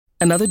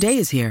Another day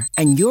is here,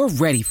 and you're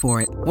ready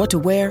for it. What to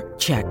wear?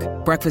 Check.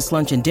 Breakfast,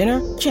 lunch, and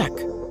dinner? Check.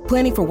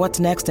 Planning for what's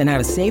next and how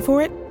to save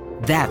for it?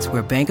 That's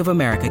where Bank of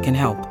America can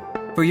help.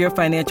 For your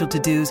financial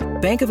to-dos,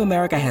 Bank of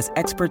America has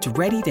experts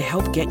ready to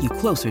help get you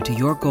closer to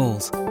your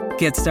goals.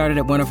 Get started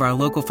at one of our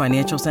local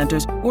financial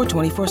centers or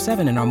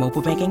 24/7 in our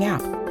mobile banking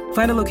app.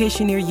 Find a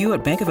location near you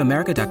at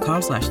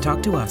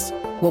bankofamerica.com/talktous.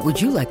 What would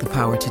you like the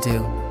power to do?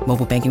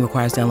 Mobile banking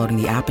requires downloading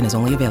the app and is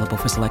only available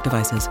for select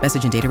devices.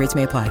 Message and data rates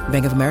may apply.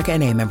 Bank of America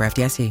N.A., member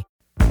FDIC.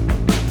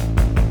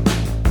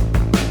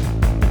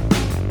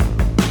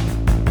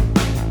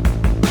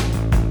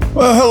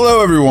 Well,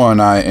 hello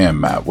everyone. I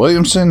am Matt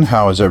Williamson.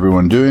 How is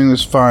everyone doing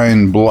this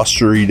fine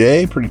blustery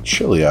day? Pretty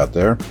chilly out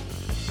there.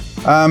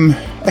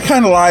 I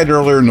kind of lied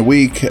earlier in the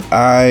week.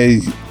 I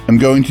am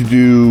going to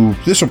do,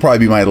 this will probably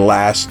be my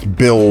last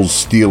Bills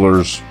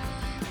Steelers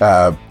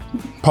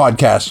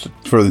podcast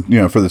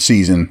for the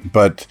season,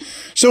 but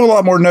still a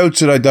lot more notes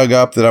that I dug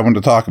up that I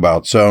wanted to talk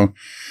about. So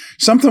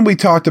something we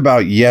talked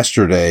about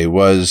yesterday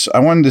was I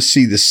wanted to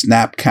see the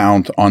snap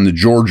count on the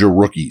Georgia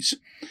rookies.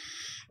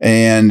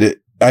 And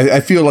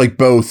I feel like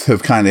both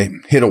have kind of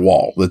hit a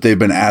wall, that they've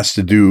been asked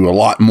to do a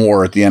lot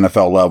more at the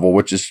NFL level,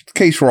 which is the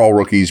case for all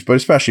rookies, but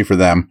especially for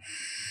them,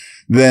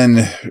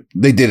 than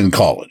they did in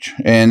college.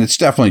 And it's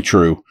definitely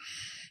true.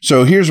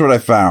 So here's what I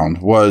found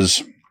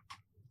was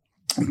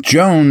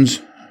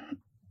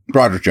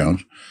Broderick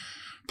Jones,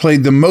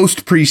 played the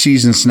most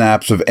preseason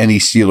snaps of any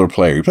Steeler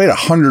player. He played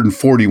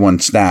 141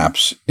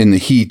 snaps in the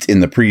heat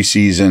in the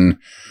preseason.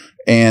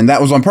 And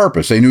that was on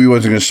purpose. They knew he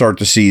wasn't going to start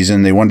the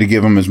season. They wanted to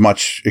give him as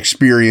much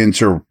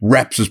experience or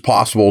reps as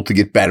possible to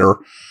get better.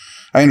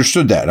 I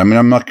understood that. I mean,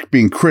 I'm not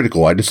being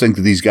critical. I just think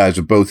that these guys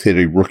have both hit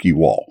a rookie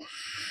wall.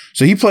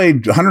 So he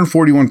played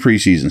 141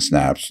 preseason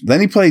snaps. Then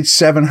he played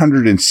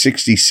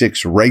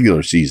 766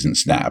 regular season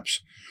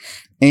snaps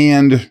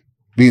and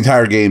the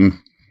entire game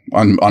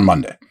on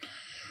Monday.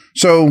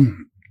 So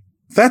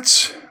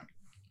that's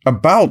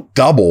about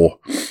double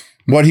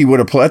what he would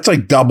have played. That's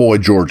like double a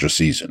Georgia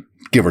season,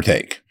 give or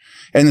take.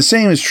 And the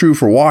same is true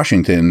for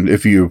Washington.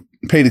 If you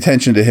paid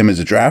attention to him as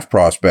a draft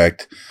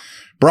prospect,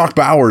 Brock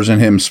Bowers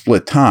and him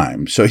split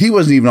time. So he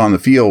wasn't even on the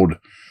field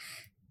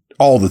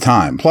all the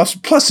time. Plus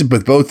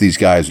with both these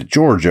guys at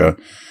Georgia,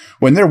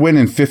 when they're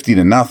winning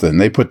 50-0,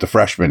 they put the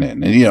freshmen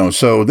in. And,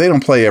 so they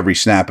don't play every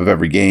snap of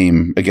every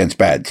game against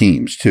bad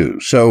teams too.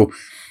 So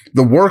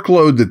the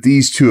workload that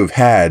these two have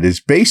had is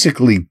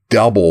basically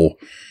double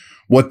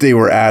what they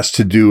were asked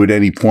to do at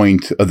any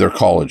point of their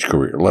college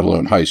career, let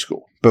alone high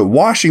school. But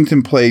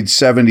Washington played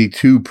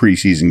 72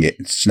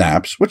 preseason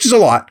snaps, which is a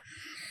lot,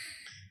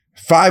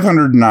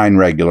 509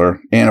 regular,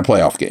 and a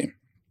playoff game.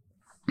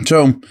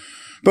 So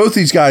both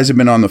these guys have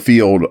been on the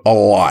field a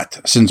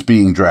lot since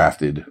being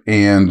drafted,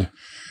 and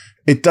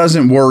it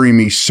doesn't worry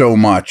me so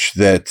much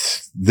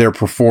that their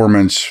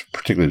performance,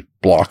 particularly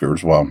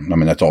blockers, well, I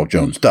mean, that's all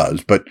Jones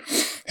does, but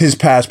his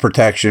pass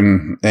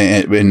protection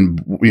and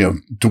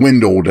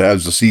dwindled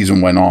as the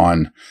season went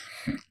on.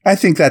 I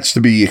think that's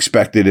to be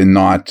expected and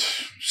not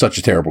such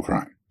a terrible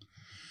crime.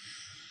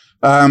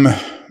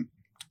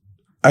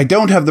 I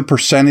don't have the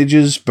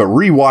percentages, but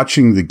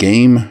rewatching the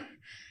game,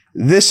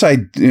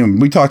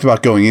 we talked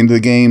about going into the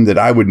game that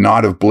I would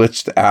not have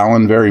blitzed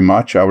Allen very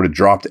much. I would have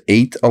dropped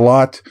 8 a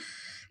lot.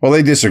 Well,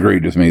 they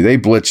disagreed with me. They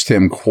blitzed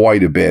him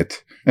quite a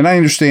bit. And I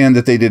understand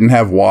that they didn't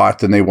have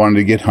Watt and they wanted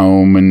to get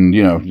home and,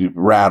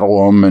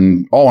 rattle him.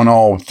 And all in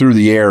all, through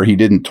the air, he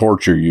didn't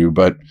torture you,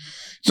 but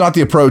it's not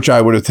the approach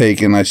I would have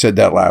taken. I said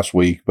that last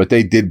week, but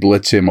they did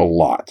blitz him a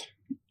lot.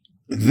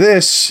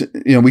 This,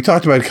 we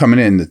talked about it coming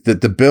in, that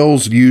the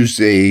Bills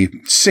used a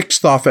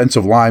 6th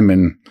offensive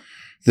lineman,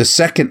 the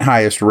second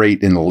highest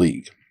rate in the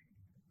league.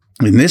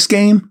 In this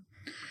game,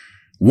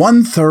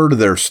 1/3 of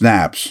their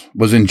snaps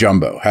was in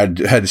jumbo,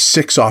 had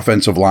 6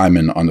 offensive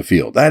linemen on the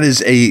field. That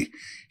is a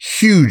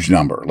huge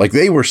number. Like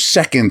they were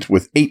second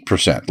with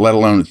 8%, let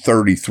alone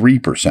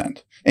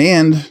 33%.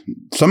 And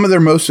some of their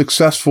most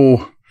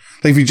successful,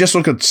 like if you just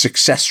look at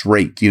success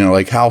rate,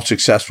 like how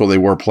successful they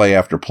were play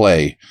after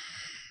play,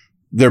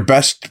 their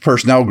best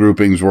personnel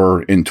groupings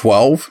were in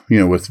 12,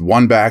 with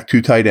 1 back,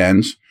 2 tight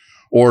ends,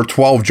 or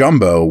 12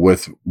 jumbo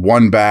with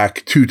 1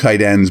 back, 2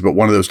 tight ends, but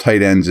one of those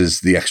tight ends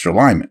is the extra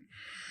lineman.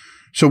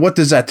 So what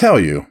does that tell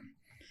you?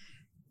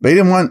 They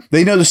know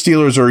the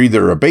Steelers are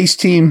either a base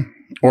team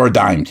or a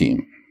dime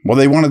team. Well,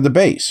 they wanted the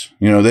base.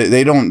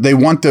 They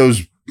want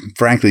those,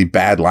 frankly,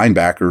 bad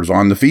linebackers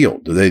on the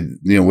field. They,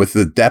 with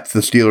the depth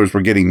the Steelers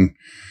were getting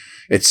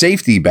at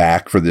safety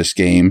back for this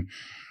game,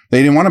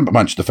 they didn't want a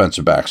bunch of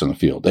defensive backs on the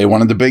field. They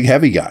wanted the big,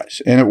 heavy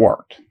guys, and it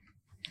worked.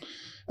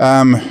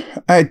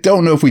 I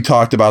don't know if we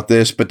talked about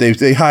this, but they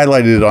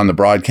highlighted it on the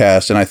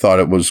broadcast, and I thought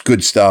it was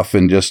good stuff.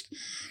 And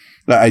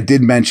I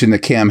did mention that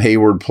Cam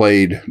Hayward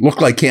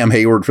looked like Cam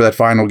Hayward for that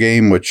final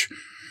game, which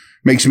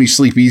makes me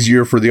sleep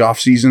easier for the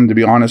offseason, to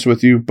be honest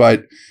with you.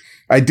 But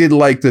I did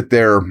like that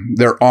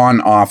their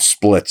on-off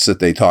splits that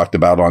they talked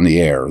about on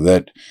the air,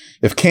 that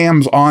if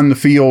Cam's on the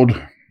field,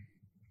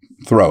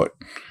 throw it.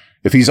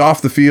 If he's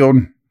off the field,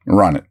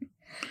 run it.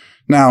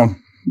 Now,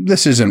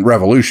 this isn't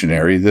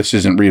revolutionary. This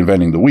isn't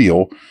reinventing the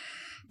wheel.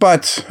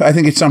 But I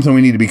think it's something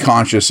we need to be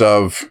conscious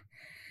of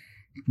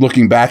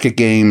looking back at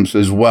games,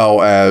 as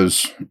well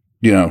as,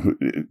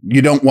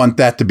 you don't want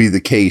that to be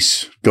the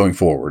case going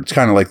forward. It's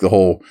kind of like the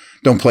whole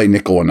don't play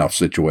nickel enough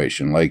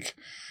situation. Like,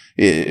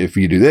 if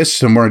you do this,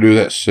 then we're going to do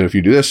this. If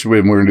you do this,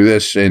 we're going to do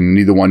this, and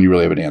neither one you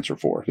really have an answer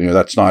for.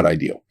 That's not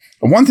ideal.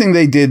 And one thing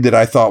they did that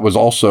I thought was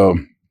also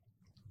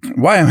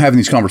why I'm having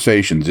these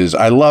conversations is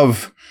I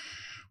love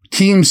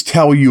teams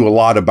tell you a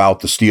lot about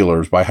the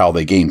Steelers by how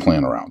they game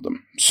plan around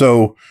them.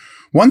 So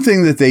one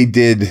thing that they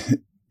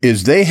did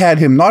is they had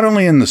him not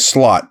only in the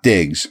slot,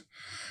 Diggs,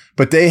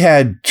 but they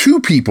had two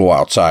people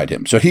outside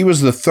him. So he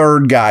was the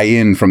third guy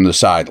in from the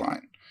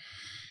sideline.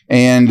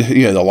 And,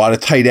 a lot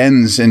of tight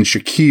ends and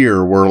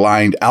Shakir were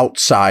lined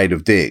outside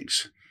of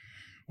Diggs.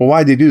 Well,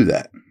 why'd they do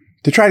that?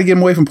 To try to get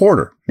him away from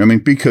Porter.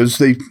 Because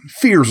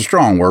fear is a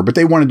strong word, but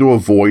they wanted to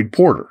avoid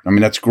Porter.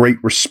 That's great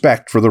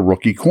respect for the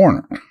rookie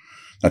corner.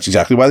 That's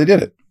exactly why they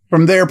did it.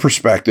 From their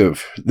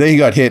perspective, they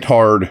got hit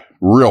hard,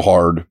 real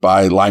hard,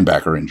 by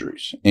linebacker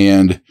injuries.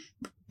 And,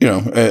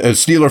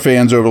 as Steeler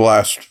fans over the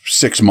last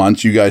 6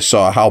 months, you guys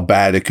saw how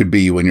bad it could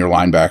be when your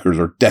linebackers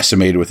are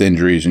decimated with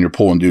injuries and you're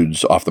pulling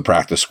dudes off the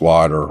practice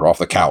squad or off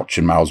the couch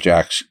in Miles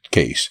Jack's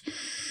case.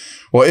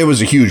 Well, it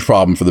was a huge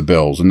problem for the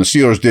Bills, and the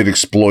Steelers did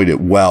exploit it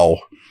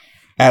well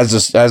as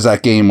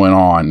that game went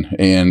on.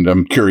 And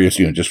I'm curious,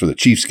 just for the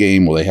Chiefs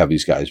game, will they have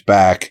these guys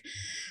back?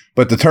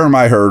 But the term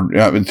I heard,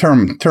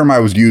 the term I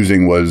was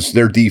using was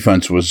their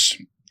defense was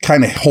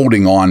kind of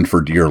holding on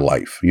for dear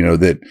life.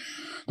 That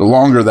the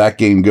longer that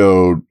game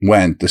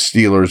went, the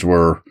Steelers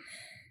were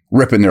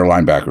ripping their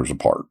linebackers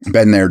apart.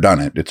 Been there, done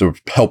it. It's a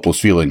helpless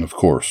feeling, of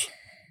course.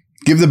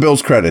 Give the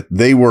Bills credit.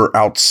 They were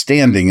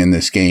outstanding in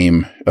this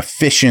game,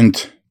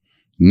 efficient,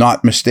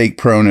 not mistake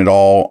prone at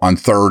all on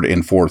 3rd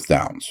and 4th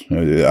downs.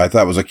 I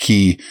thought was a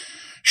key.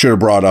 Should have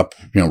brought up,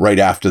 right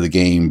after the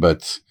game,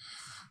 but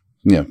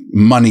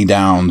money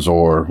downs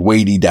or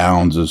weighty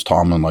downs, as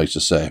Tomlin likes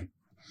to say.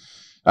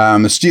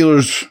 The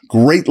Steelers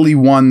greatly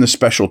won the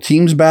special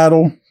teams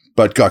battle,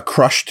 but got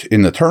crushed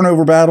in the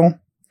turnover battle.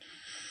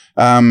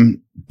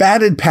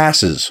 Batted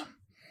passes.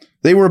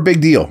 They were a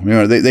big deal.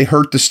 They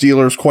hurt the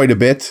Steelers quite a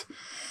bit.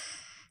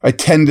 I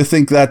tend to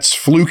think that's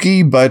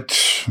fluky, but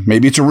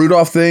maybe it's a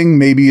Rudolph thing.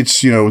 Maybe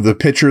it's, the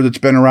pitcher that's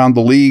been around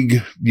the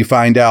league. You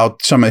find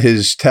out some of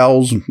his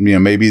tells.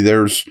 Maybe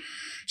there's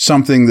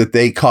something that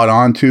they caught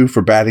on to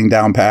for batting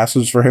down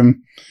passes for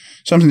him.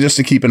 Something just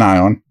to keep an eye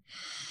on.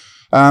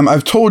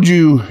 I've told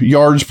you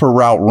yards per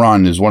route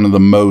run is one of the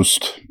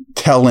most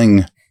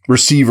telling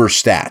receiver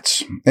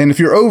stats. And if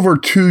you're over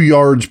 2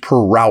 yards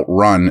per route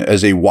run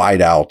as a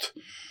wideout,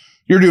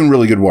 you're doing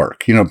really good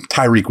work.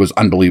 Tyreek was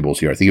unbelievable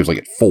here. I think he was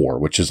at 4,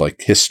 which is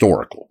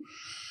historical.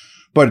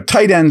 But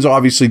tight ends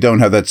obviously don't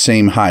have that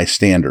same high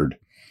standard.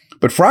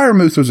 But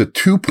Freiermuth was at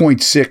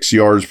 2.6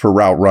 yards per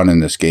route run in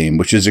this game,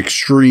 which is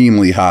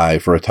extremely high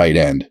for a tight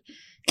end.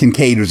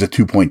 Kincaid was at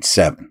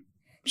 2.7.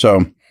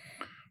 So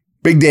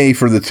big day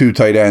for the two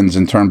tight ends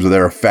in terms of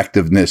their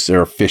effectiveness,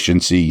 their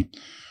efficiency.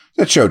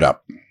 That showed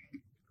up.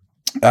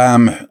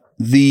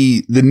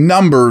 The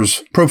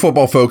numbers, Pro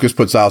Football Focus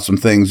puts out some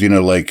things,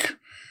 like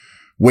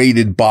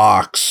weighted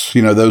box,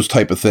 those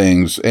type of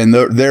things. And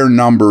their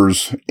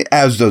numbers,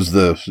 as does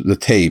the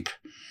tape,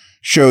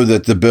 show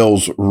that the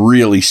Bills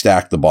really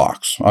stacked the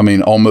box.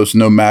 Almost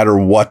no matter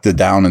what the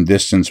down and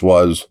distance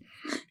was.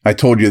 I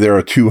told you they're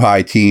a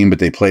 2-high team, but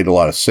they played a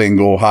lot of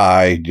single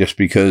high just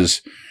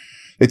because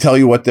they tell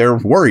you what they're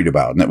worried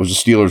about. And that was the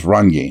Steelers'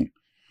 run game.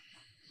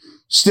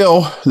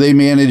 Still, they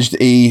managed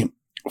a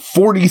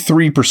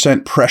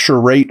 43% pressure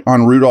rate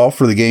on Rudolph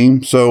for the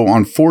game. So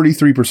on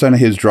 43% of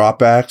his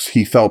dropbacks,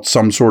 he felt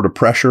some sort of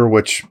pressure,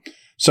 which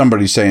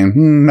somebody's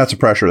saying, that's a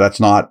pressure. That's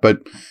not.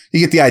 But you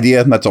get the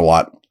idea. That's a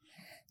lot.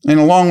 And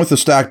along with the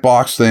stacked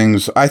box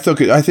things, I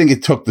think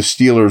it took the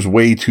Steelers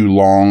way too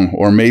long,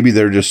 or maybe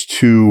they're just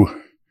too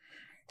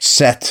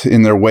set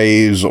in their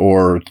ways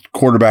or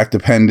quarterback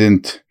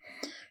dependent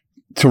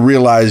to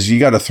realize you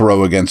got to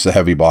throw against the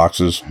heavy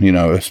boxes,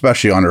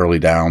 especially on early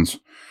downs.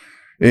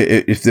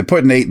 If they're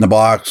putting 8 in the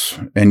box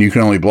and you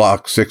can only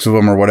block 6 of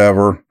them or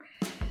whatever,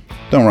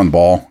 don't run the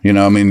ball.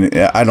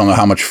 I don't know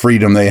how much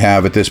freedom they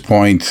have at this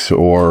point,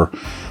 or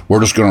we're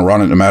just going to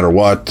run it no matter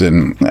what.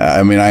 And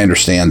I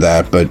understand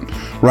that, but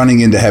running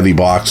into heavy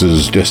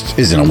boxes just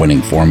isn't a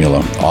winning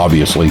formula,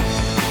 obviously.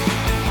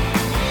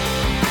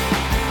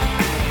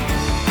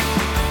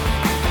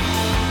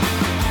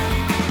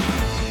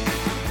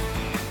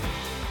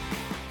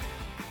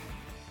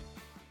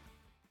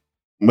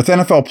 With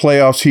NFL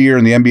playoffs here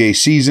and the NBA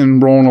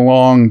season rolling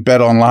along,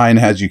 BetOnline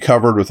has you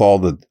covered with all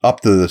the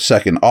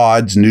up-to-the-second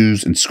odds,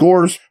 news, and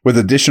scores. With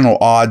additional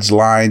odds,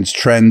 lines,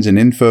 trends, and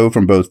info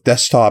from both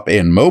desktop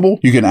and mobile,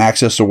 you can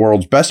access the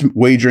world's best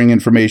wagering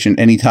information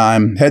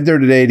anytime. Head there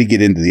today to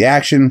get into the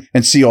action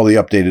and see all the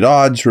updated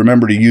odds.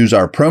 Remember to use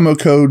our promo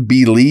code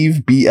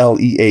BELIEVE,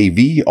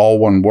 BLEAV, all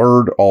one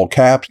word, all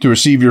caps, to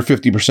receive your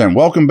 50%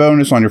 welcome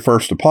bonus on your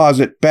first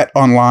deposit.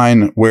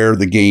 BetOnline, where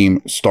the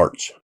game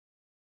starts.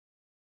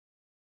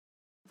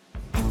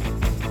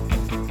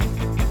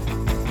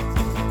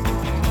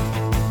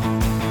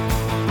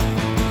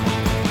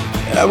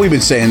 we've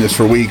been saying this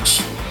for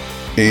weeks,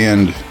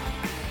 and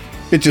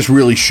it just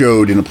really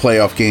showed in a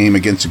playoff game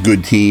against a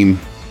good team.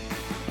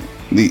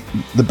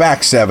 The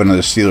back seven of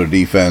the Steeler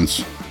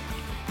defense,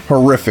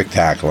 horrific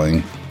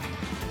tackling,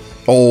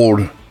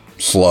 old,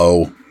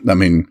 slow. I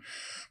mean,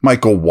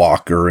 Michael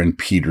Walker and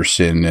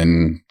Peterson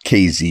and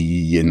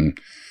KZ and,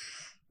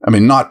 I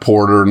mean, not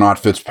Porter,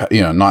 not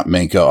not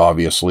Minka,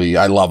 obviously.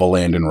 I love a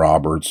Landon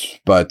Roberts,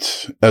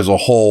 but as a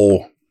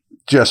whole,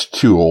 just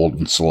too old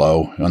and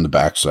slow on the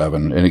back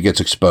seven, and it gets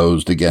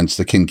exposed against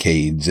the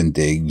Kincaids and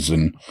Diggs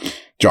and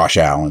Josh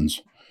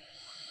Allens.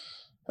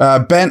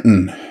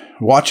 Benton,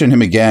 watching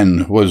him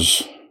again,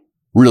 was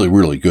really,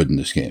 really good in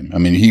this game. I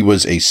mean, he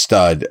was a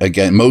stud,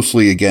 again,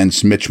 mostly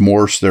against Mitch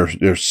Morse,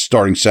 their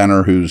starting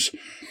center, who's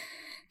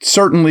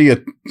certainly a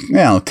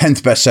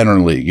 10th best center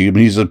in the league. I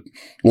mean, he's a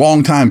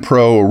longtime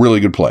pro, a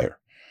really good player.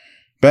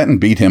 Benton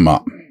beat him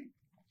up.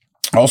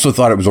 I also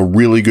thought it was a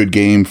really good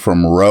game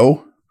from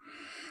Rowe.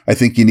 I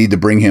think you need to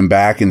bring him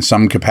back in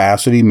some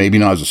capacity, maybe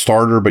not as a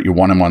starter, but you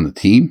want him on the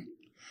team.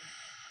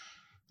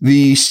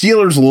 The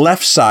Steelers'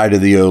 left side of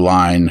the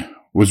O-line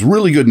was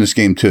really good in this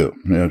game, too.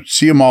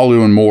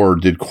 Siamalu and Moore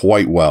did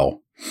quite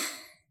well.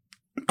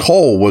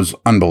 Cole was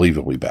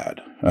unbelievably bad.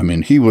 I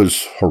mean, he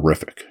was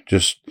horrific.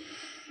 Just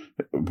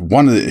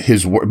one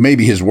of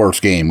maybe his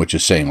worst game, which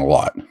is saying a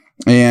lot.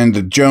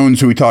 And Jones,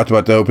 who we talked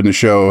about to open the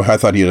show, I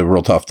thought he had a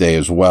real tough day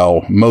as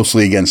well,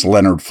 mostly against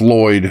Leonard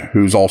Floyd,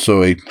 who's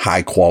also a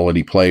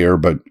high-quality player,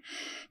 but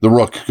the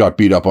Rook got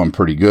beat up on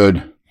pretty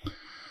good.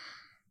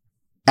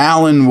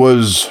 Allen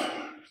was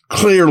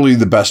clearly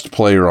the best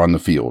player on the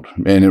field,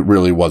 and it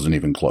really wasn't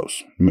even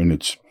close. I mean,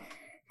 it's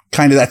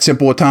kind of that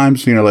simple at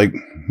times,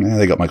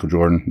 they got Michael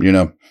Jordan,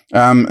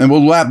 and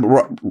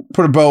we'll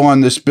put a bow on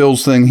this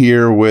Bills thing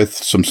here with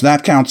some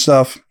snap count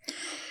stuff.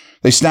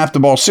 They snapped the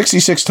ball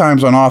 66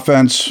 times on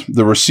offense.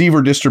 The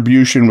receiver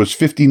distribution was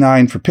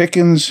 59 for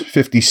Pickens,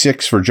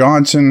 56 for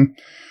Johnson,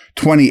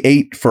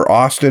 28 for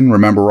Austin.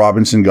 Remember,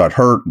 Robinson got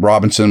hurt.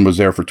 Robinson was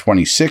there for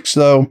 26,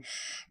 though.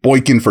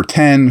 Boykin for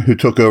 10, who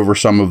took over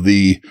some of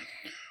the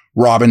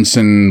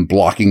Robinson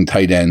blocking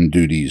tight end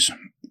duties.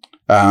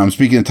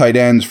 Speaking of tight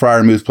ends,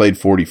 Freiermuth played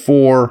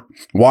 44.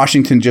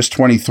 Washington just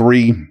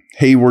 23.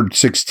 Hayward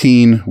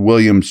 16.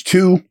 Williams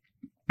 2.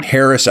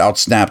 Harris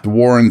outsnapped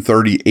Warren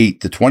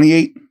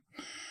 38-28.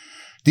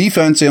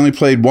 Defense, they only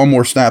played one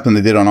more snap than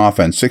they did on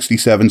offense,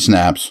 67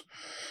 snaps.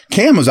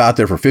 Cam was out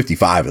there for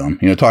 55 of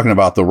them. Talking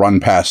about the run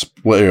pass,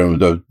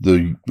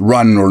 the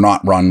run or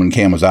not run when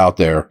Cam was out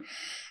there.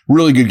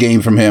 Really good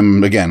game from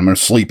him. Again, I'm going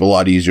to sleep a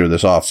lot easier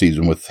this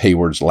offseason with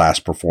Hayward's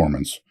last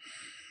performance.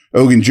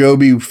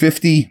 Ogunjobi,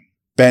 50.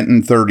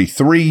 Benton,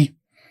 33.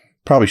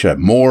 Probably should have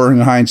more in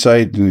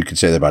hindsight. You could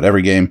say that about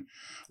every game.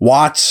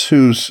 Watts,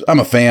 who's I'm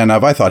a fan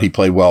of. I thought he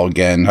played well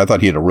again. I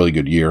thought he had a really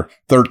good year.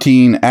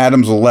 13.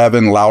 Adams,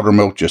 11.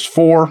 Loudermilk, just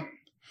 4.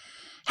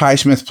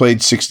 Highsmith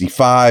played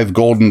 65.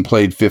 Golden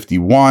played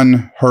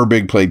 51.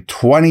 Herbig played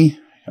 20.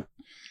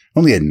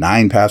 Only had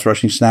 9 pass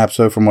rushing snaps,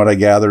 though, from what I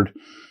gathered.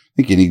 I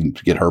think you need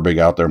to get Herbig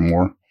out there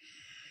more.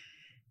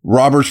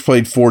 Roberts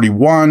played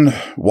 41.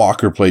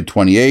 Walker played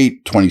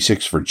 28.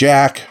 26 for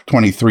Jack.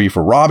 23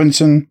 for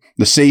Robinson.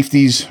 The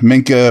safeties,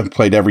 Minka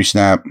played every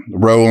snap.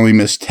 Rowe only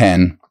missed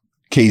 10.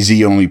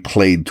 KZ only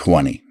played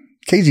 20.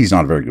 KZ's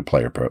not a very good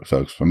player,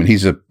 folks. I mean,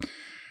 he's a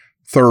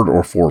 3rd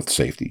or 4th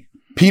safety.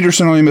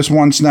 Peterson only missed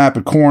 1 snap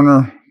at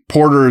corner.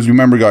 Porter, as you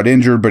remember, got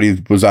injured, but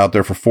he was out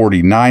there for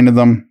 49 of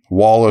them.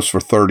 Wallace for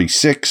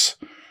 36.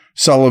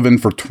 Sullivan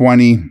for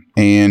 20.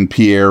 And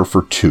Pierre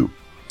for 2.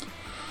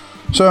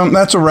 So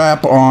that's a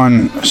wrap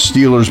on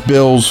Steelers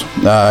Bills.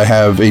 I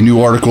have a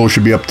new article,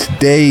 should be up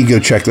today. Go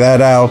check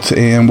that out,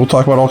 and we'll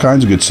talk about all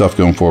kinds of good stuff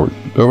going forward.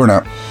 Over and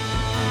out.